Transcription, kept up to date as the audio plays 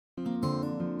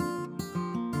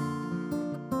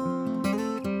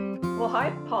Well,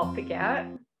 hi, Paul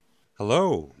Pigat.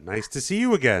 Hello, nice to see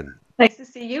you again. Nice to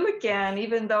see you again,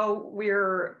 even though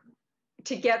we're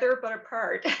together but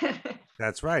apart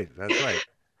That's right, that's right.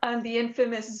 on the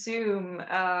infamous Zoom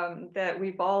that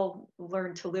we've all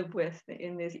learned to live with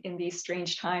in these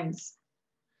strange times.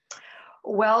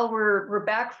 Well, we're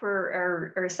back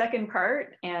for our second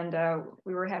part, and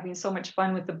we were having so much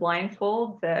fun with the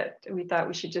blindfold that we thought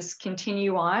we should just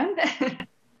continue on.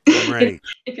 I'm if, ready.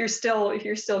 if you're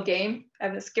still game, I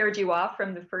haven't scared you off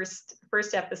from the first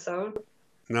episode.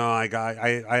 No,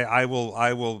 I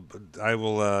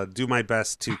will do my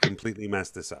best to completely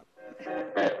mess this up.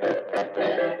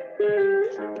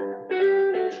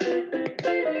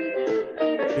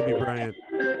 Jimmy Bryant,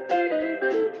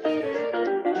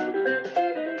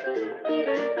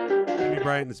 Jimmy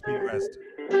Bryant and Speedy West.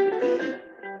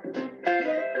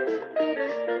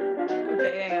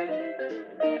 Okay, hang on.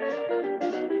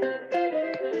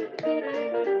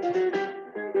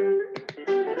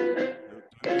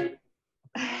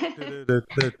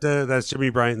 That's Jimmy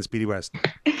Bryant and Speedy West.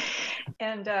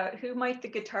 And who might the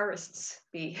guitarists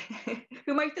be?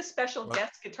 Who might the special Well,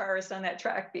 guest guitarist on that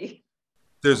track be?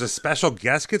 there's a special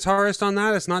guest guitarist on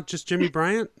that. It's not just Jimmy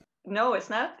Bryant. No, it's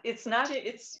not. It's not.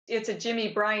 It's a Jimmy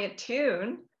Bryant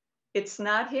tune. It's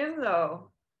not him though.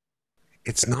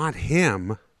 It's not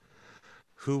him.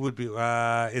 Who would be?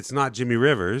 It's not Jimmy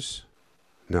Rivers.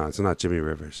 No, it's not Jimmy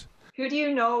Rivers. Who do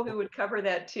you know who would cover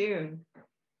that tune?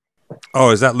 Oh,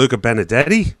 is that Luca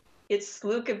Benedetti It's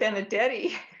Luca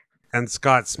Benedetti and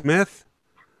Scott Smith?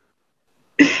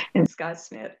 and Scott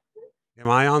Smith. Am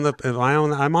I on the? Am I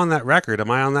on? I'm on that record.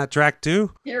 Am I on that track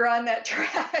too? You're on that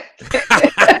track.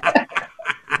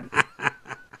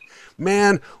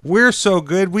 Man, we're so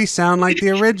good. We sound like the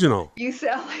original, You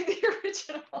sound like the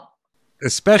original.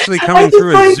 especially I coming just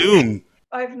through a like Zoom.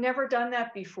 I've never done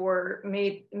that before.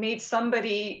 Made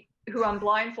somebody who I'm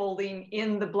blindfolding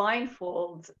in the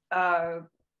blindfold. I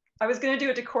was going to do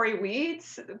it to Corey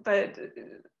Weeds, but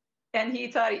and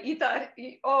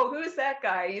oh, who's that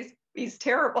guy? He's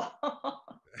terrible.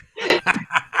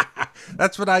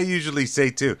 That's what I usually say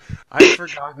too. I've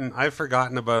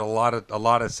forgotten about a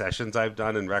lot of sessions I've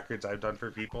done and records I've done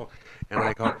for people, and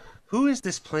I go, "Who is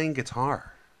this playing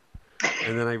guitar?"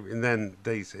 And then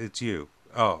they it's you.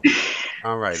 Oh,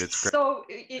 all right, it's great. So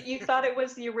you thought it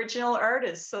was the original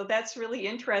artist. So that's really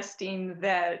interesting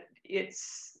that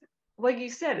it's like you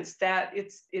said, it's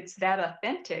that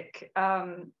authentic.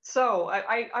 So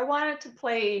I wanted to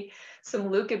play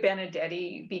some Luca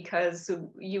Benedetti because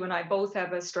you and I both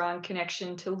have a strong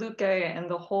connection to Luca and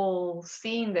the whole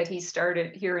scene that he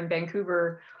started here in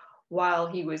Vancouver while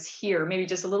he was here. Maybe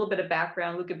just a little bit of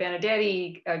background. Luca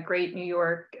Benedetti, a great New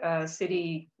York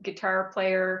City guitar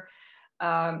player.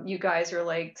 You guys are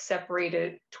like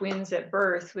separated twins at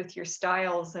birth with your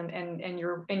styles and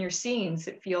your scenes.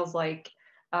 It feels like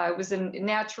it was a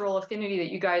natural affinity that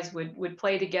you guys would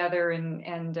play together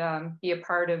and be a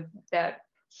part of that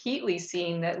Heatley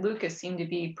scene that Lucas seemed to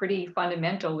be pretty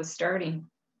fundamental with starting.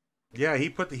 Yeah,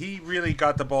 he really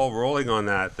got the ball rolling on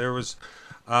that. There was,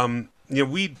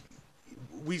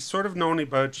 we sort of known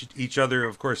about each other,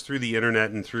 of course, through the internet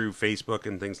and through Facebook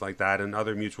and things like that, and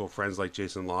other mutual friends like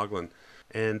Jason Loughlin.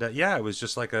 And yeah, it was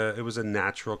just like it was a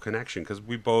natural connection because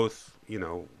we both,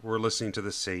 were listening to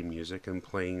the same music and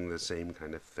playing the same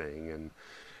kind of thing,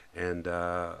 and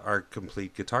are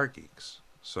complete guitar geeks.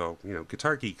 So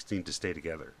guitar geeks need to stay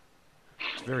together.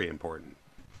 It's very important.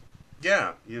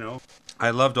 Yeah,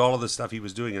 I loved all of the stuff he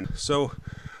was doing, and so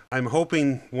I'm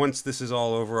hoping once this is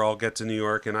all over, I'll get to New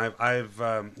York, and I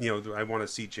want to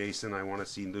see Jason, I want to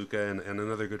see Luca, and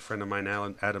another good friend of mine,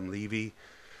 Adam Levy,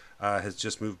 has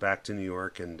just moved back to New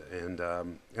York, and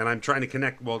I'm trying to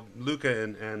connect. Well, Luca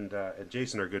and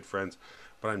Jason are good friends,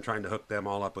 but I'm trying to hook them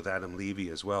all up with Adam Levy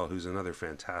as well, who's another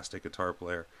fantastic guitar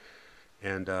player,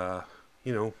 and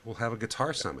we'll have a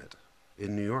guitar summit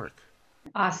in New York.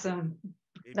 Awesome.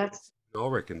 Maybe get That's Steve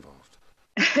Ulrich involved.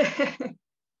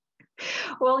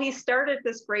 well, he started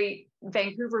this great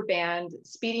Vancouver band,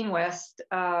 Speeding West,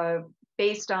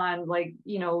 based on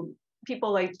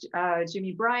people like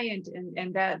Jimmy Bryant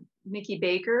and that Mickey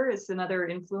Baker is another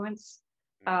influence.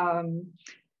 Um,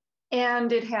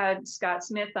 and it had Scott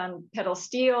Smith on pedal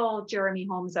steel, Jeremy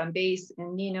Holmes on bass,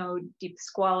 and Nino Di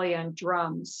Pasquale on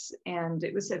drums. And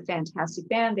it was a fantastic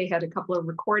band. They had a couple of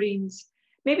recordings.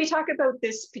 Maybe talk about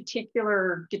this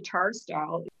particular guitar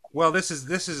style. Well, this is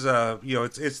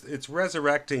it's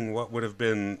resurrecting what would have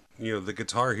been the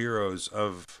guitar heroes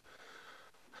of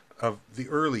the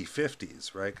early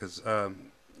 '50s, right? Because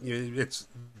it's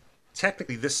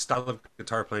technically this style of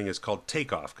guitar playing is called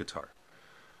takeoff guitar,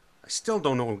 I still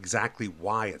don't know exactly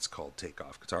why it's called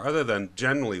takeoff guitar, other than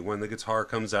generally when the guitar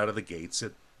comes out of the gates,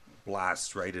 it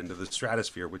blasts right into the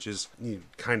stratosphere, which is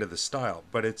kind of the style.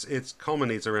 But it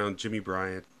culminates around Jimmy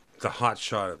Bryant, the hot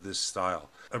shot of this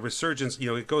style, a resurgence.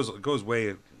 It goes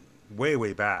way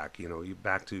back.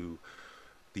 Back to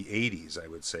the 80s, I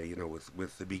would say,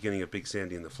 with the beginning of Big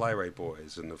Sandy and the Fly-Right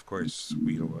Boys, and of course,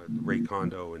 Ray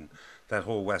Kondo and that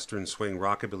whole Western swing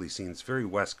rockabilly scene. It's very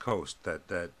West Coast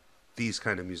that these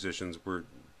kind of musicians were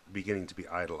beginning to be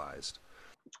idolized.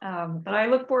 But I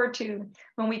look forward to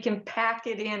when we can pack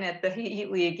it in at the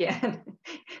Heatley again,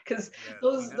 because Yes, we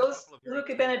those had a those couple of very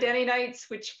Luca tight Benedetti nights,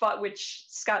 which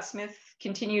Scott Smith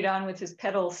continued on with his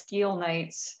pedal steel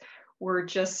nights, were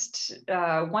just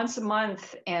once a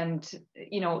month, and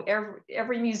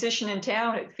every musician in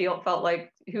town, it felt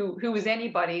like who was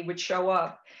anybody would show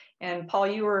up. And Paul,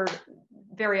 you were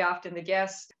very often the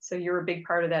guest, so you're a big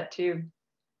part of that too.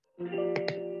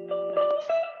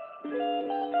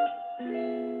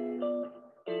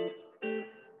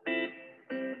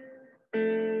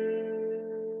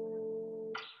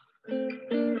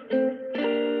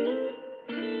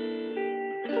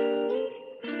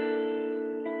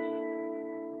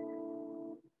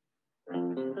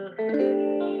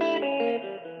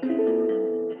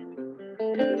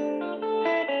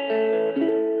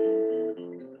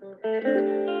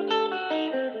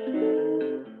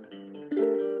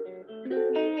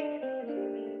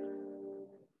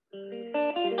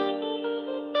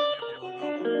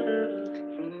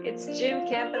 It's Jim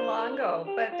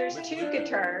Campilongo, but there's with two Luca.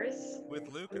 guitars With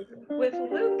Luca. with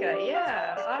Luca.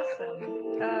 Yeah,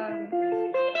 awesome.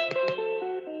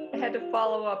 I had to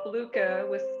follow up Luca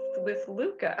with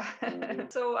Luca.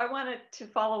 So I wanted to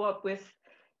follow up with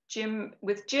Jim.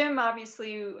 With Jim,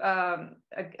 obviously,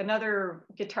 another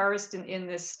guitarist in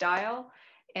this style,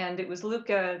 and it was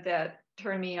Luca that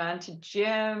turned me on to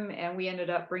Jim, and we ended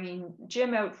up bringing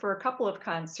Jim out for a couple of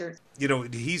concerts.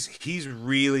 He's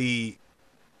really,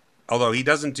 although he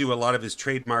doesn't do a lot of his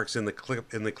trademarks in the clip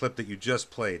that you just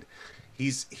played,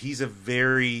 he's a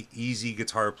very easy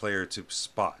guitar player to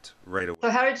spot right away. So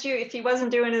how did you, if he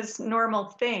wasn't doing his normal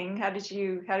thing, how did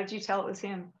you tell it was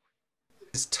him?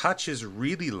 His touch is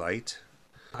really light.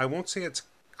 I won't say it's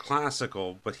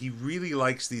classical, but he really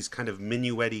likes these kind of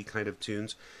minuet-y kind of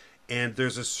tunes. And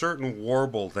there's a certain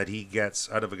warble that he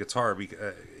gets out of a guitar.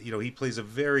 He plays a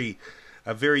very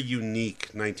unique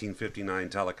 1959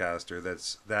 Telecaster.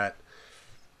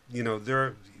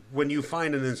 There. When you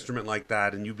find an instrument like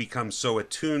that and you become so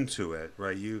attuned to it,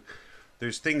 right?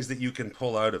 There's things that you can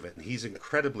pull out of it, and he's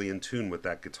incredibly in tune with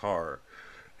that guitar.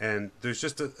 And there's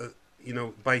just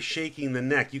by shaking the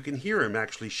neck, you can hear him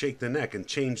actually shake the neck and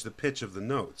change the pitch of the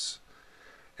notes.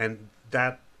 And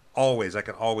I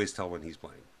can always tell when he's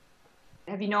playing.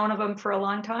 Have you known of him for a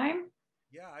long time?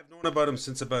 Yeah, I've known about him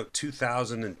since about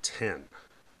 2010.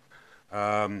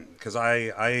 Because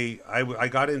I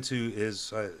got into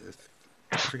his, I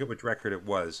forget which record it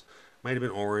was. Might have been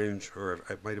Orange, or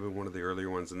it might have been one of the earlier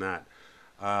ones than that.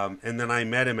 And then I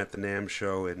met him at the NAMM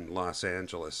show in Los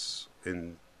Angeles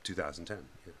in 2010.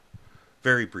 Yeah.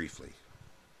 Very briefly.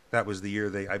 That was the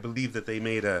year I believe that they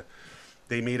made a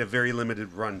very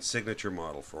limited run signature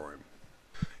model for him.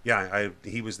 Yeah,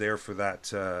 he was there for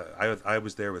that. I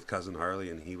was there with Cousin Harley,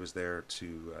 and he was there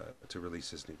to release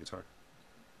his new guitar.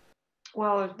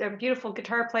 Well, a beautiful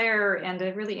guitar player and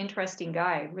a really interesting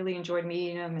guy. Really enjoyed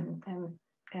meeting him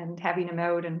and having him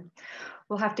out, and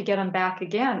we'll have to get him back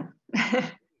again.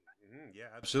 Yeah,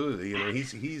 absolutely.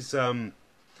 He's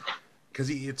because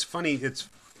it's funny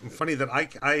that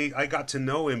I got to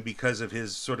know him because of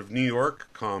his sort of New York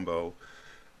combo,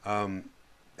 and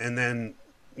then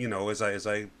as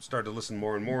I started to listen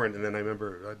more and more, and then I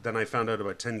remember then I found out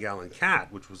about 10 Gallon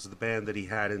Cat, which was the band that he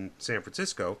had in San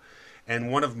Francisco,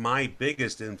 and one of my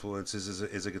biggest influences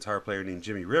is a guitar player named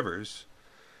Jimmy Rivers,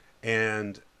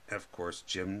 and of course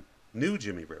Jim knew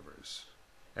Jimmy Rivers,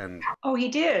 and Oh, he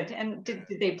did. And did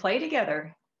they play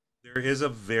together? there is a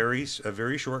very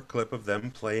short clip of them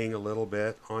playing a little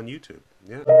bit on YouTube.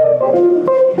 Yeah. Jimmy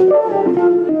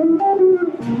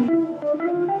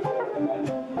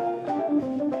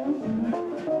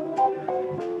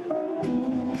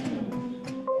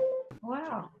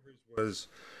Wow. Rivers was,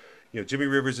 Jimmy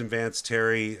Rivers and Vance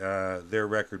Terry, their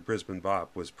record Brisbane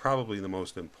Bop was probably the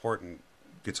most important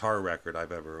guitar record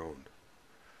I've ever owned.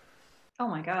 Oh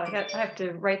my God, I have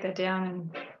to write that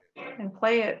down and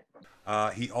play it.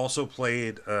 He also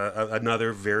played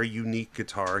another very unique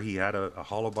guitar. He had a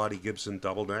hollow body Gibson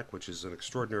double neck, which is an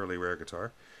extraordinarily rare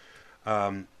guitar.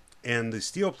 And the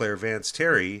steel player Vance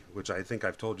Terry, which I think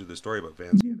I've told you the story about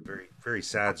Vance, he had a very very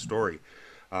sad story.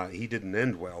 He didn't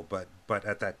end well, but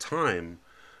at that time,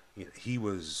 he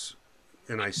was,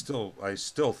 and I still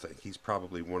think he's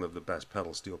probably one of the best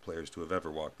pedal steel players to have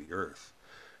ever walked the earth.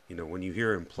 When you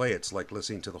hear him play, it's like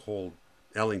listening to the whole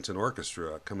Ellington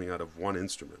Orchestra coming out of one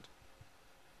instrument.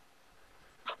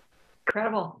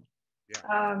 Incredible.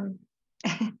 Yeah. Um,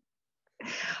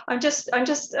 I'm just I'm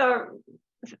just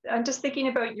I'm just thinking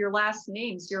about your last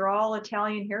names. You're all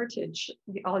Italian heritage,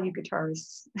 all you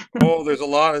guitarists. Oh, there's a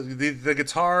lot of the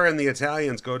guitar and the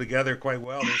Italians go together quite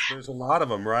well. There's a lot of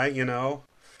them, right?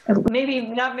 Maybe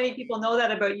not many people know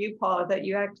that about you, Paul. That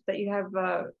you have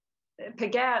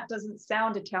Pigat doesn't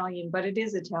sound Italian, but it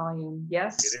is Italian. It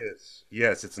Yes. is.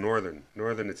 Yes, it's northern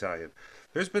Italian.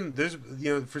 There's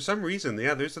for some reason,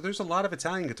 yeah, there's a lot of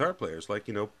Italian guitar players, like,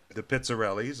 the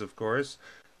Pizzarellis, of course,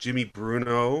 Jimmy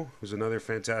Bruno, who's another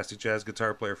fantastic jazz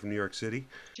guitar player from New York City,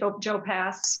 Joe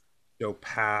Pass. Joe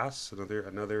Pass,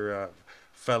 another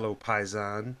fellow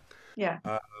paisan. Yeah.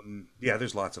 Yeah,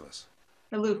 there's lots of us.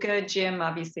 Luca, Jim,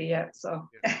 obviously, yeah. So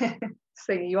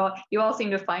so you all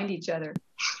seem to find each other.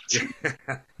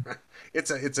 Yeah. It's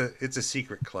a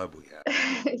secret club we have.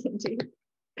 Indeed.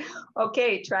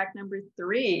 Okay, track number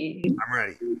 3. I'm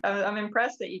ready. I'm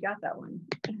impressed that you got that one.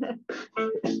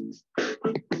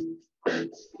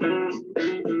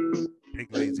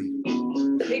 Big Lazy.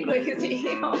 Big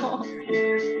Lazy. Oh.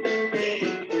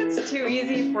 It's too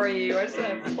easy for you. I just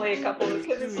want to play a couple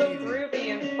because it's so groovy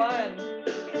and fun.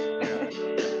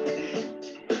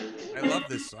 I love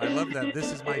this. I love that.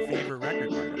 This is my favorite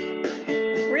record by them.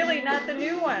 Really, not the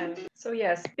new one. So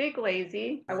yes, Big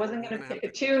Lazy. I wasn't going to pick a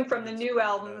tune from the new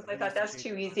albums. I thought that's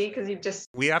too easy because you've just.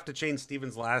 We have to change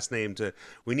Steven's last name to.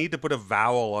 We need to put a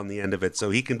vowel on the end of it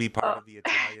so he can be part of the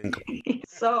Italian club.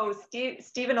 So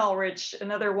Stephen Ulrich,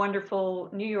 another wonderful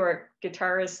New York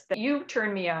guitarist that you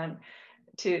turned me on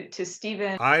to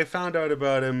Stephen. I found out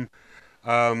about him.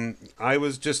 I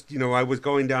was just, I was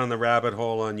going down the rabbit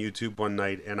hole on YouTube one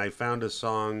night, and I found a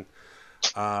song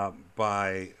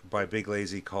by Big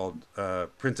Lazy called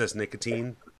Princess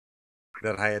Nicotine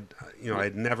that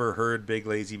I'd never heard Big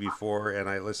Lazy before, and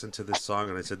I listened to this song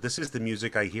and I said, this is the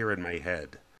music I hear in my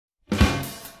head.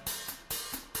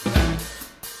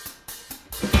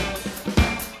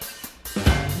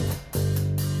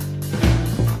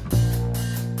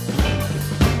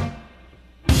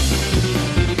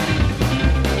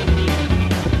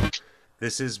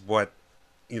 This is what,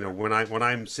 when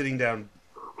I'm sitting down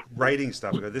writing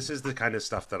stuff, I go, this is the kind of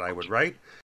stuff that I would write.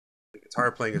 The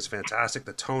guitar playing is fantastic.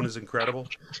 The tone is incredible.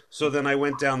 So then I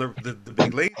went down the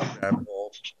Big Lazy rabbit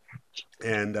hole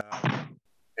and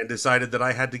decided that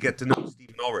I had to get to know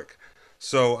Stephen Ulrich.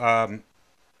 So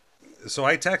so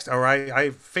I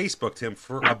Facebooked him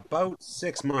for about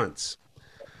 6 months,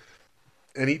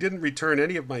 and he didn't return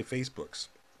any of my Facebooks.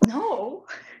 No.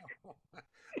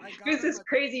 Who's this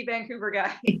crazy Vancouver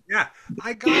guy? Yeah,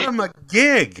 I got him a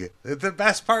gig. The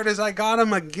best part is I got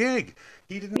him a gig.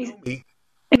 He didn't know me.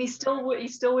 And he still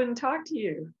wouldn't talk to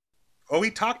you. Oh,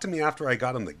 he talked to me after I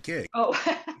got him the gig. Oh.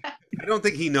 I don't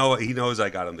think he knows I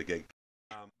got him the gig.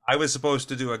 I was supposed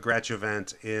to do a Gretsch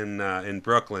event in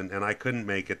Brooklyn, and I couldn't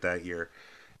make it that year.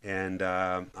 And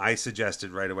I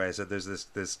suggested right away. I said, "There's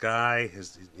this guy.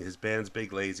 His band's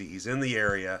Big Lazy. He's in the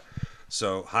area,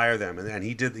 so hire them." And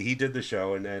he did the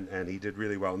show, and he did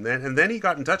really well. And then he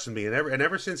got in touch with me, and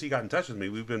ever since he got in touch with me,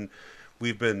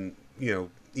 we've been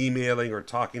emailing or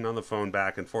talking on the phone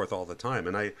back and forth all the time.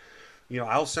 And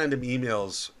I'll send him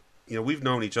emails. We've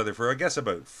known each other for, I guess,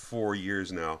 about 4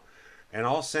 years now. And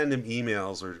I'll send him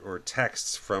emails or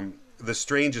texts from the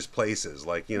strangest places,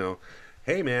 like,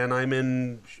 hey man, I'm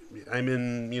in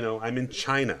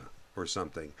China or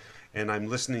something, and I'm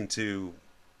listening to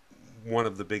one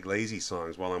of the Big Lazy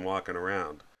songs while I'm walking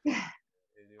around.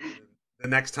 The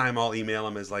next time I'll email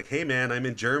him is like, hey man, I'm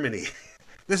in Germany.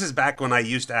 This is back when I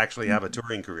used to actually have a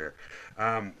touring career.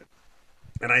 And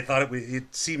I thought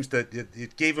it seems that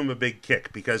it gave him a big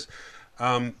kick because,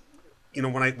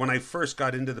 when I first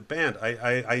got into the band,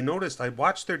 I noticed, I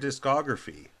watched their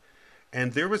discography,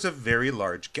 and there was a very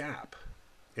large gap.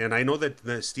 And I know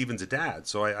that Steven's a dad,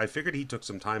 so I figured he took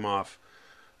some time off,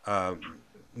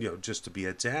 just to be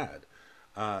a dad.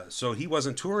 So he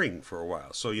wasn't touring for a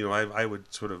while. So, I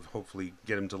would sort of hopefully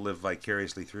get him to live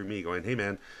vicariously through me, going, hey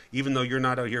man, even though you're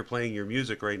not out here playing your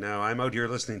music right now, I'm out here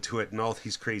listening to it in all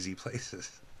these crazy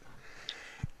places.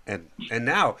 And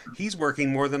now he's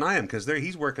working more than I am, because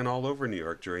he's working all over New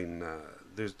York during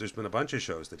there's been a bunch of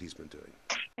shows that he's been doing.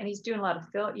 And he's doing a lot of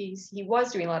film. He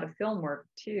was doing a lot of film work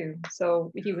too.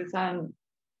 So he was on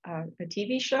a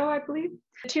TV show, I believe.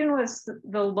 The tune was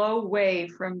 "The Low Way"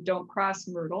 from Don't Cross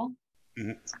Myrtle.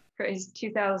 Mm-hmm. his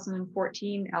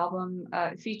 2014 album.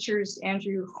 Features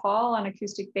Andrew Hall on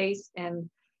acoustic bass and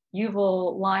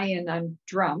Yuval Lyon on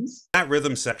drums. That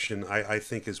rhythm section, I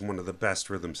think, is one of the best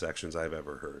rhythm sections I've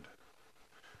ever heard.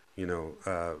 You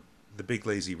know, the Big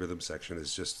Lazy rhythm section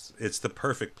is just, it's the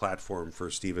perfect platform for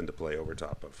Steven to play over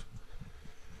top of.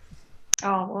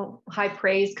 Oh, well, high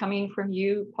praise coming from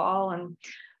you, Paul. And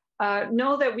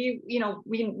know that we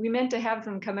meant to have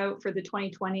them come out for the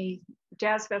 2020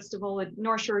 Jazz Festival at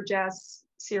North Shore Jazz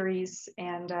Series,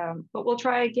 and but we'll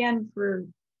try again for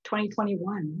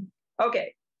 2021.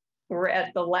 Okay, we're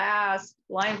at the last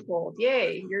blindfold.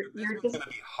 Yay! You're just gonna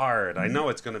be hard. I know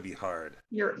it's gonna be hard.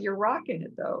 You're rocking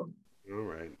it though. All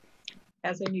right.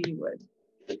 As I knew you would.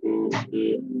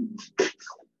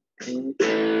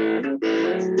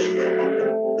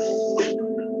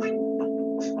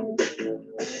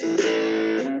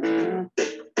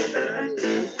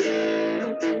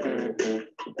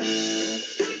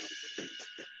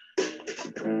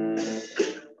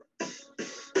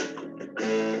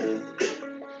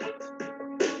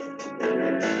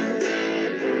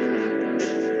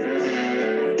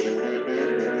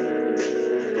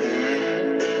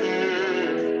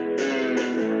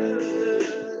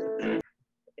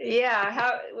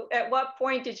 Yeah, at what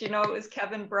point did you know it was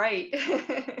Kevin Bright?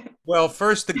 Well,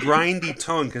 first the grindy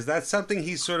tone, because that's something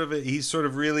he's sort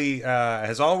of really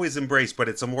has always embraced, but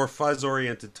it's a more fuzz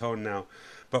oriented tone now.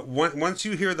 But once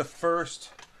you hear the first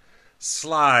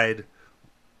slide,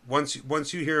 once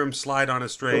you hear him slide on a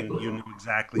string, you know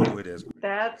exactly who it is.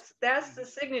 That's the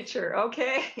signature.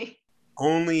 Okay.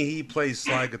 Only he plays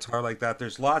slide guitar like that.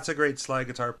 There's lots of great slide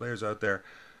guitar players out there,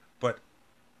 but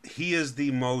he is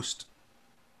the most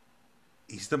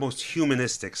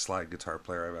humanistic slide guitar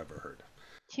player I've ever heard.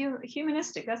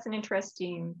 Humanistic. That's an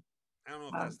interesting I don't know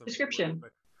if that's the description.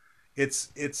 Word, but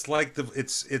it's like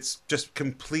it's just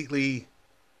completely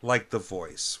like the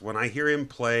voice. When I hear him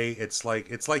play, it's like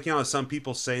you know, some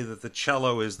people say that the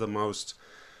cello is the most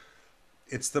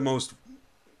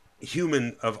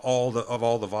human of all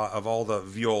the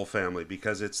viol family,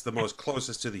 because it's the most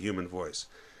closest to the human voice.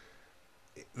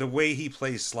 The way he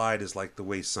plays slide is like the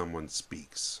way someone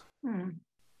speaks.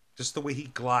 Just the way he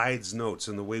glides notes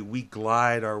and the way we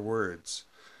glide our words,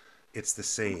 it's the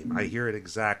same. I hear it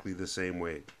exactly the same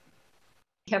way.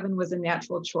 Kevin was a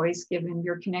natural choice given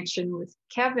your connection with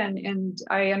Kevin, and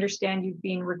I understand you've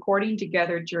been recording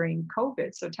together during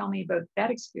COVID. So tell me about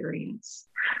that experience.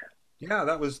 Yeah,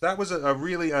 that was a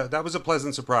really that was a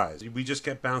pleasant surprise. We just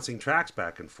kept bouncing tracks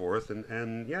back and forth,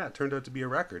 and yeah, it turned out to be a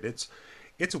record. It's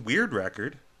a weird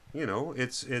record, you know.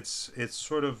 It's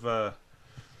sort of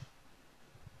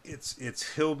it's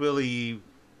hillbilly.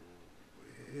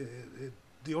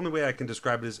 The only way I can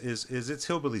describe it is it's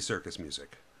hillbilly circus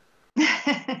music.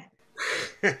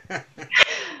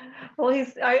 Well,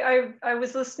 I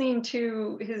was listening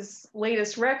to his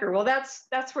latest record. Well, that's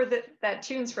where that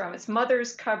tune's from. It's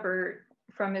Mother's Cupboard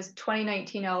from his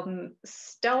 2019 album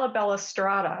Stella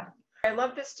Bellustrata. I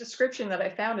love this description that I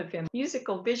found of him: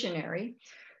 musical visionary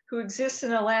who exists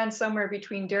in a land somewhere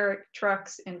between Derek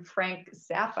Trucks and Frank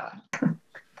Zappa.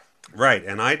 Right,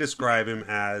 and I describe him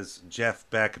as Jeff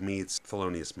Beck meets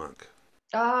Thelonious Monk.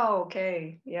 Oh,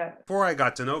 okay, yeah. Before I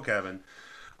got to know Kevin,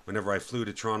 whenever I flew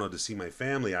to Toronto to see my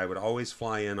family, I would always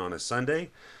fly in on a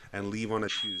Sunday and leave on a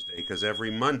Tuesday, because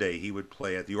every Monday he would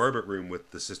play at the Orbit Room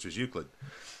with the Sisters Euclid,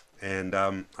 and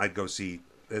I'd go see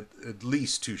at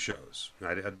least 2 shows.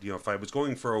 If I was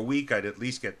going for a week, I'd at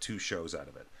least get 2 shows out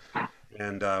of it,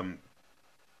 and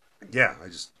yeah, I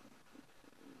just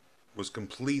was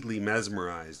completely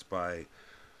mesmerized by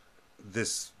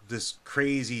this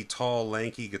crazy tall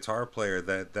lanky guitar player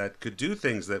that could do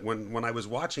things that when I was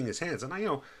watching his hands, and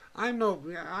I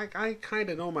kind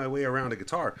of know my way around a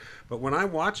guitar, but when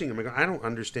I'm watching him, I don't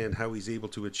understand how he's able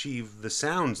to achieve the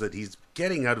sounds that he's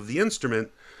getting out of the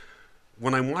instrument.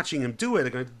 When I'm watching him do it, I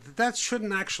go, that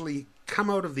shouldn't actually come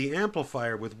out of the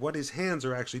amplifier with what his hands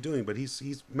are actually doing, but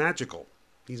he's magical.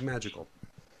 He's magical.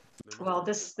 Well,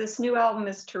 this new album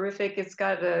is terrific. It's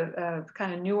got a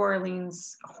kind of New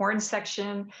Orleans horn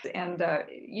section, and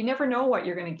you never know what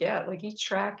you're going to get. Like, each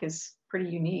track is pretty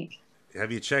unique.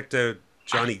 Have you checked out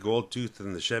Johnny Goldtooth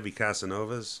and the Chevy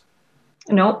Casanovas?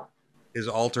 Nope. His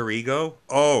alter ego?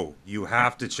 Oh, you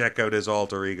have to check out his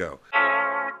alter ego.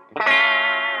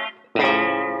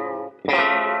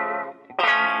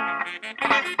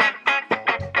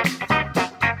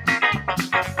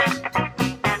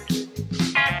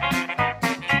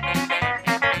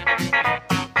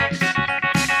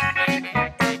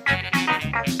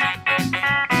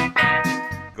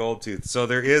 Goldtooth. So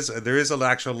there is an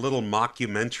actual little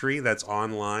mockumentary that's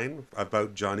online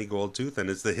about Johnny Goldtooth, and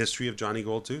it's the history of Johnny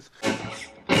Goldtooth.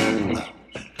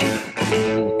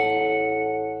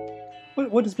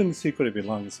 What has been the secret of your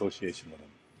long association with him?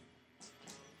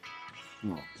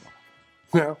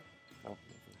 No.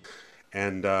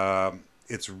 And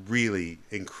it's really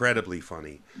incredibly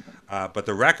funny. But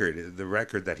the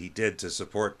record that he did to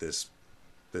support this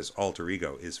alter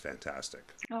ego is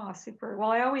fantastic. Oh, super.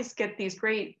 Well, I always get these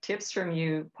great tips from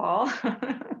you, Paul.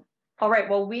 All right.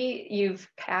 Well, you've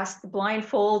passed the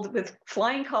blindfold with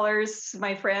flying colors,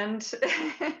 my friend.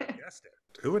 Guessed it.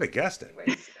 Who would have guessed it?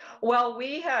 Well,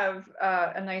 we have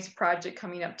a nice project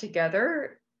coming up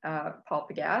together, Paul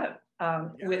Pigat,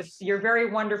 with your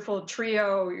very wonderful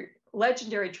trio, your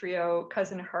legendary trio,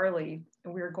 Cousin Harley.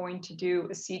 And we're going to do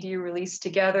a CD release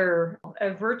together,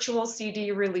 a virtual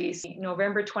CD release.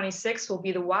 November 26th will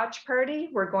be the watch party.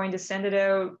 We're going to send it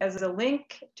out as a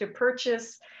link to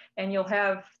purchase, and you'll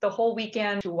have the whole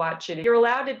weekend to watch it. You're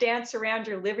allowed to dance around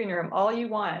your living room all you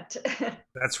want.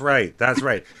 That's right. That's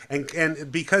right.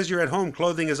 And because you're at home,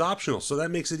 clothing is optional, so that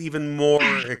makes it even more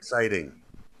exciting.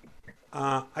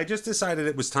 I just decided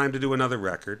it was time to do another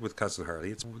record with Cousin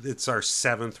Harley. It's our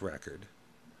 7th record.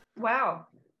 Wow,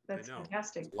 that's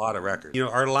fantastic. It's a lot of records.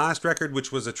 Our last record,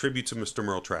 which was a tribute to Mr.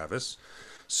 Merle Travis,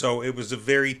 so it was a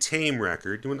very tame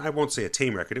record. I won't say a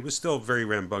tame record. It was still very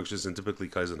rambunctious and typically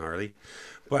Cousin Harley.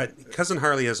 But Cousin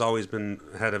Harley has always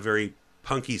had a very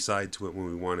punky side to it when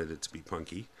we wanted it to be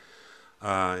punky.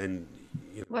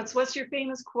 What's your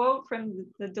famous quote from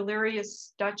the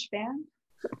Delirious Dutch Band?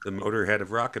 The Motorhead of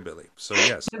Rockabilly. So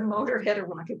yes. The Motorhead of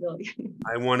Rockabilly.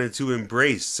 I wanted to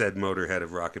embrace said Motorhead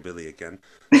of Rockabilly again.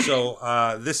 So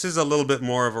this is a little bit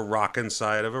more of a rockin'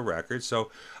 side of a record. So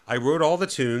I wrote all the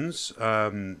tunes.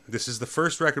 This is the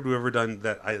first record we've ever done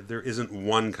that there isn't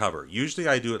one cover. Usually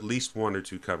I do at least 1 or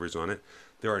 2 covers on it.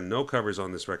 There are no covers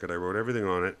on this record. I wrote everything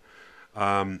on it.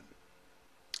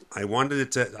 I wanted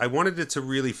it to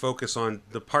really focus on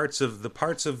the parts of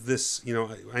this.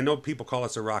 I know people call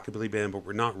us a rockabilly band, but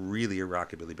we're not really a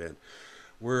rockabilly band.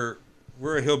 We're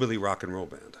a hillbilly rock and roll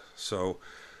band. So,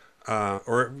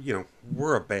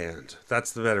 we're a band.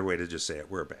 That's the better way to just say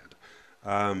it. We're a band.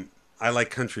 I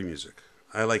like country music.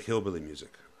 I like hillbilly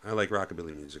music. I like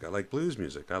rockabilly music. I like blues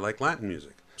music. I like Latin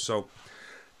music. So,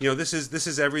 this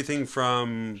is everything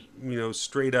from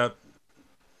straight up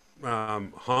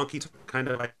honky kind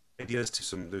of ideas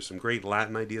to there's some great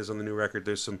Latin ideas on the new record.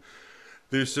 There's some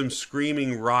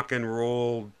screaming rock and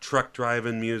roll truck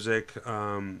driving music.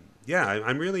 I'm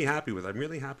really happy with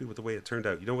the way it turned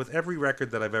out. With every record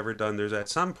that I've ever done, there's at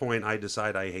some point I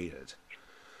decide I hate it.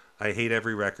 I hate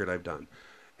every record I've done.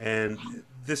 And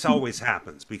this always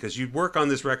happens because you work on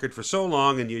this record for so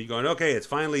long and you're going, okay, it's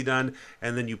finally done.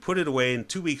 And then you put it away and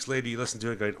 2 weeks later you listen to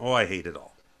it going, oh, I hate it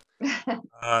all.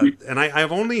 And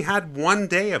I've only had 1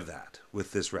 day of that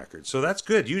with this record. So that's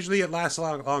good. Usually it lasts a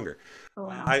lot longer. Oh,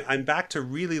 wow. I'm back to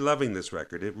really loving this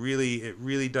record. It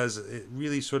really does. It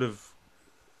really sort of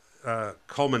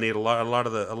culminate a lot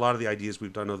of the ideas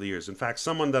we've done over the years. In fact,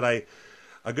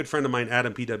 a good friend of mine,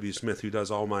 Adam P.W. Smith, who does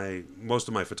most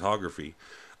of my photography,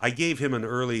 I gave him an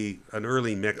early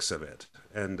mix of it.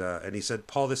 And he said,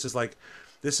 Paul, this is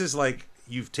like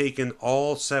you've taken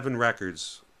all 7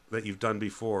 records that you've done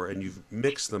before and you've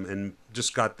mixed them and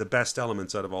just got the best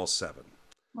elements out of all 7.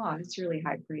 Oh, that's really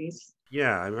high praise.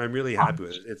 Yeah, I'm really happy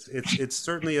with it. It's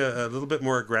certainly a little bit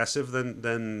more aggressive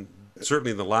than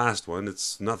certainly the last one.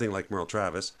 It's nothing like Merle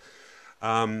Travis.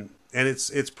 And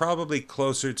it's probably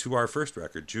closer to our first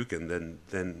record, Jukin,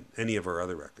 than any of our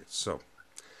other records. So,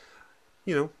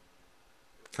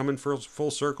 coming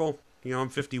full circle. I'm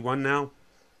 51 now.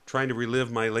 Trying to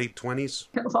relive my late 20s.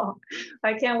 Well,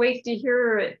 I can't wait to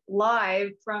hear it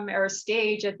live from our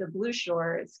stage at the Blue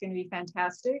Shore. It's going to be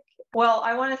fantastic. Well,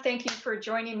 I want to thank you for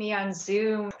joining me on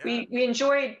Zoom. Yeah. We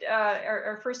enjoyed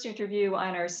our first interview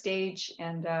on our stage,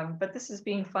 but this is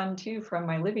being fun too from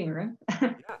my living room.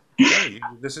 Yeah,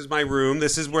 this is my room.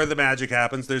 This is where the magic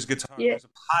happens. There's guitars. Yeah. There's a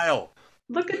pile.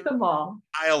 Look at them all.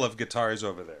 Pile of guitars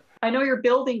over there. I know you're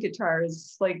building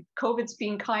guitars. Like COVID's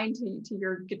being kind to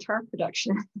your guitar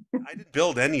production. I didn't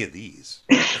build any of these.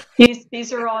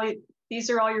 These are all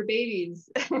your babies.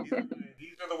 These are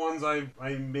the ones I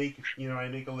make. I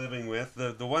make a living with.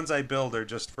 The ones I build are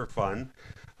just for fun.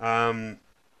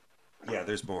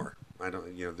 There's more. I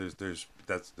don't. There's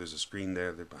a screen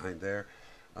there. They're behind there.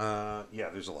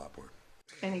 There's a lot more.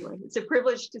 Anyway, it's a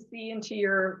privilege to see into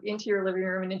your living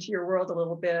room and into your world a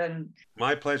little bit. And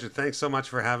my pleasure. Thanks so much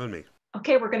for having me.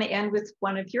 Okay, we're going to end with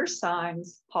one of your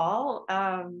songs, Paul.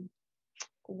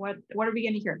 What are we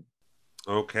going to hear?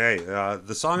 Okay,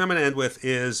 the song I'm going to end with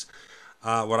is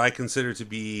what I consider to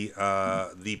be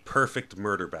the perfect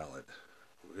murder ballad.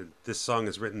 This song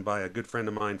is written by a good friend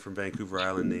of mine from Vancouver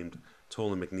Island named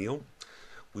Tolan McNeil.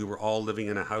 We were all living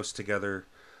in a house together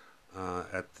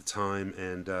at the time,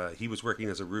 and he was working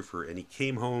as a roofer. And he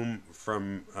came home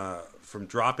from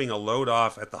dropping a load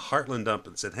off at the Heartland dump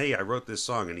and said, "Hey, I wrote this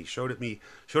song." And he showed it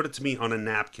to me on a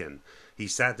napkin. He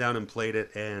sat down and played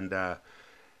it, and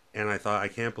I thought, I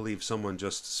can't believe someone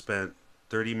just spent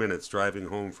 30 minutes driving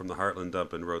home from the Heartland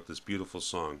dump and wrote this beautiful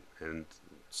song. And the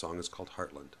song is called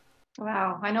Heartland.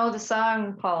 Wow, I know the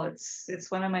song, Paul. It's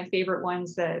one of my favorite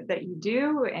ones that you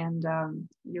do, and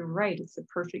you're right. It's a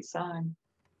perfect song.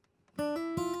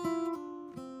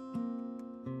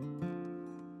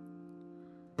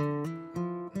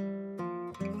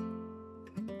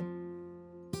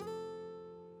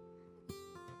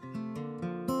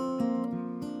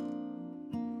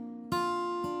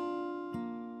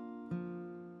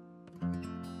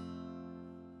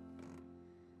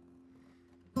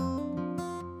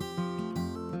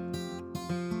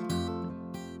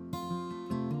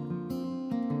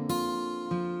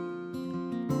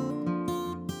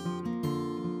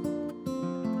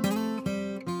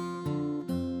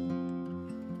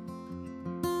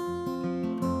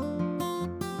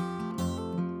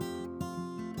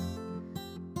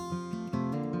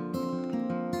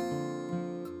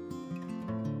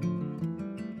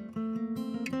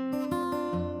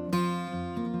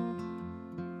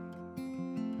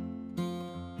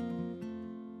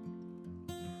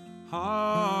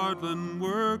 Heartland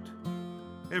worked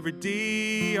every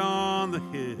day on the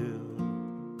hill,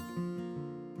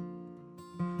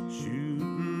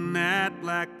 shooting at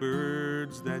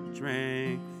blackbirds that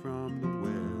drank from the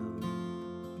well.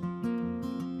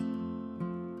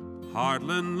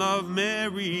 Heartland loved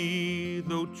Mary,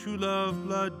 though true love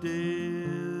blood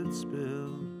did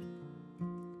spill,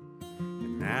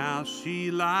 and now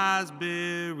she lies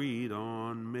buried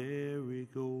on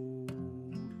Marigold.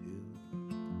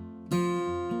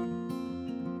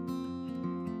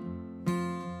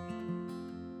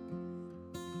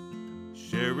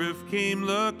 Sheriff came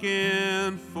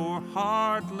looking for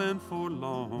Heartland for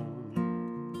long,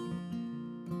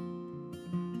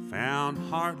 found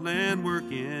Heartland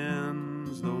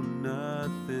workings, though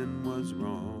nothing was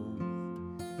wrong.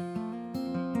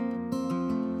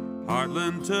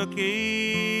 Heartland took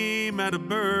aim at a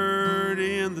bird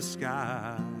in the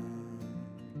sky,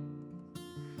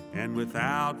 and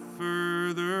without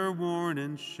further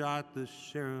warning shot the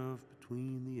sheriff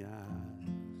between the eyes.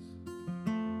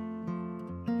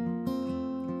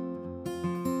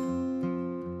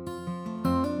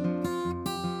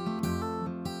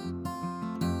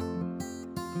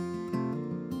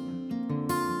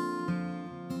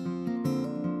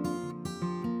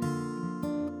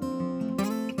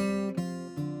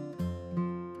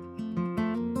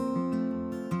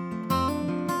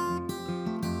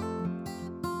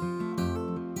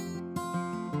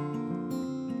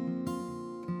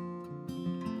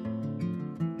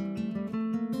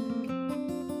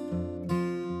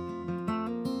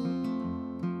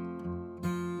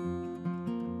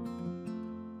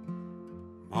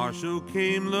 Marshall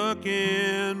came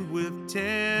looking with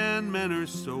 10 men or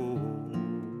so,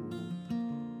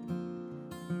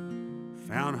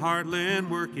 found Heartland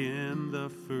working the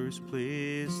first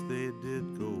place they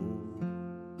did go.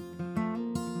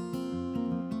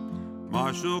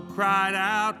 Marshall cried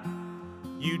out,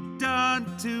 "You done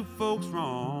two folks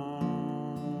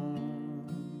wrong."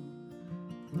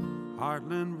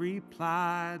 Heartland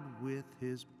replied with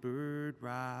his bird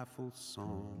rifle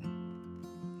song.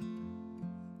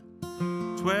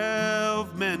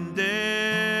 12 men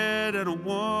dead and a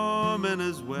woman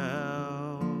as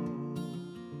well.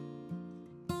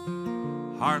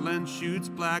 Heartland shoots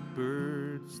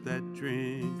blackbirds that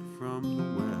drink from the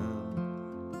well.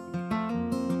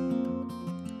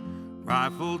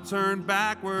 Rifle turned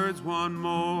backwards, one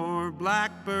more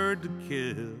blackbird to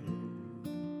kill.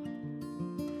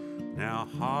 Now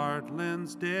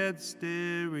Heartland's dead,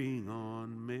 staring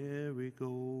on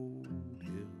Marigold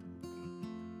Hill.